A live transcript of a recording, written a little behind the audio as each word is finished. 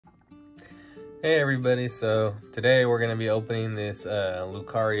Hey everybody, so today we're going to be opening this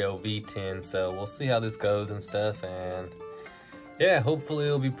Flareon V10, so we'll see how this goes and stuff, and yeah, hopefully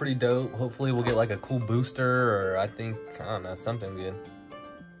it'll be pretty dope. Hopefully we'll get like a cool booster, or I don't know, something good.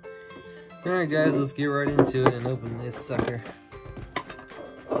 Alright guys, let's get right into it and open this sucker.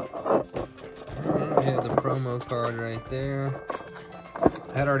 We have the promo card right there.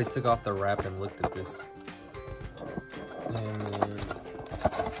 I had already took off the wrap and looked at this. And then,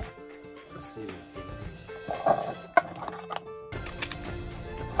 let's see what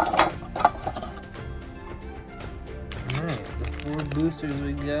Alright, the 4 boosters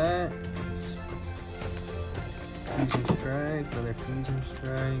we got. Fusion Strike, another Fusion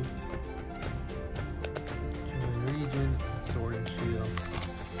Strike. Chilling Region, Sword and Shield.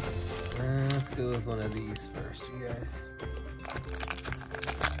 Let's go with one of these first, you guys.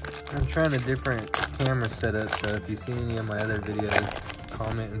 I'm trying a different camera setup, so if you see any of my other videos,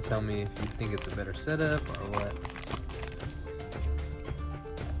 comment and tell me if you think it's a better setup or what.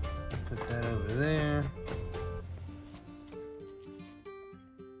 Put that over there.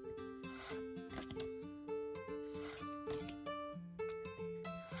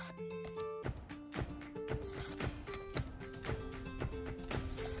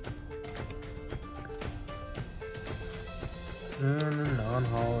 And a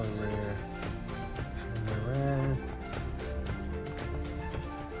non-hollow rare. And the rest.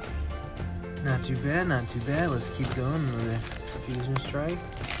 Not too bad, not too bad. Let's keep going. Another Fusion Strike.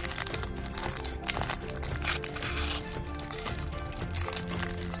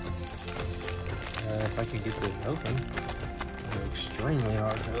 If I could get this open. It's extremely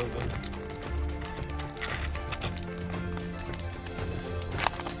hard to open.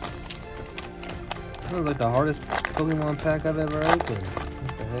 That was like the hardest Pokemon pack I've ever opened.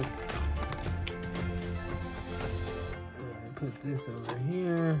 What the heck? Put this over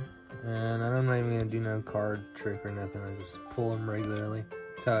here. And I'm not even going to do no card trick or nothing. I just pull them regularly.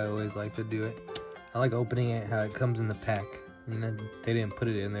 That's how I always like to do it. I like opening it how it comes in the pack. You know, they didn't put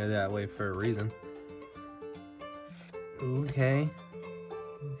it in there that way for a reason. Okay.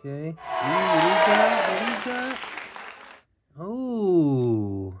 Okay. Ooh, what do you got? What do you got?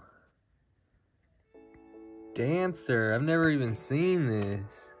 Oh. Dancer. I've never even seen this.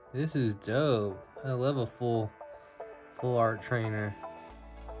 This is dope. I love a full art trainer.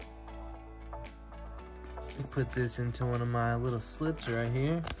 I'll put this into one of my little slips right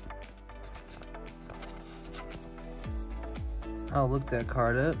here. I'll look that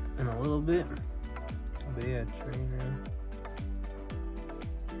card up in a little bit. But yeah, trainer.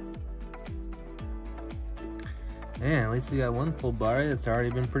 Man, at least we got one full bar. That's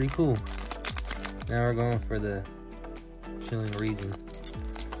already been pretty cool. Now we're going for the Chilling Region.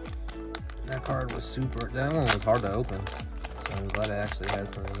 That card was that one was hard to open. So I'm glad it actually has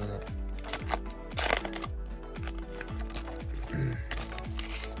something in it.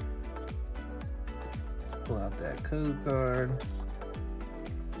 Pull out that code card.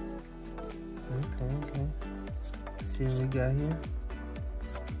 Okay. See what we got here.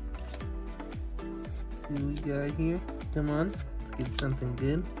 See what we got here. Come on, let's get something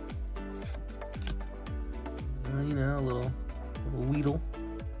good. You know, a little Weedle.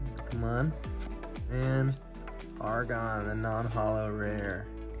 Come on. And Argon, the non-hollow rare.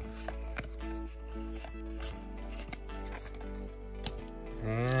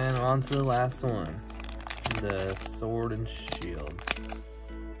 And on to the last one. The Sword and Shield.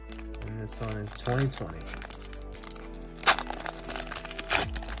 And this one is 2020.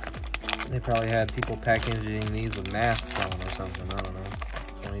 They probably had people packaging these with masks on or something. I don't know.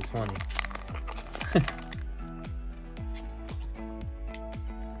 2020.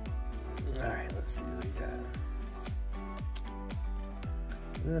 Alright, let's see what we got.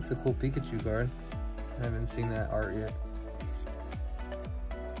 Ooh, that's a cool Pikachu card. I haven't seen that art yet.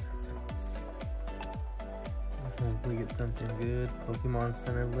 Hopefully get something good. Pokemon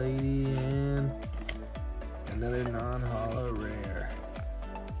Center Lady and another non-hollow rare.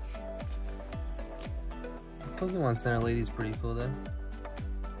 Pokemon Center Lady's pretty cool though.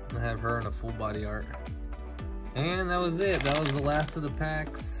 I'm gonna have her in a full body art. And that was it. That was the last of the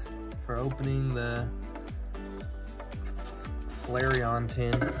packs for opening the Flareon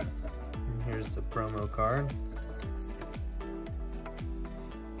 10. And here's the promo card.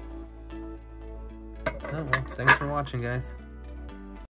 Oh well, thanks for watching, guys.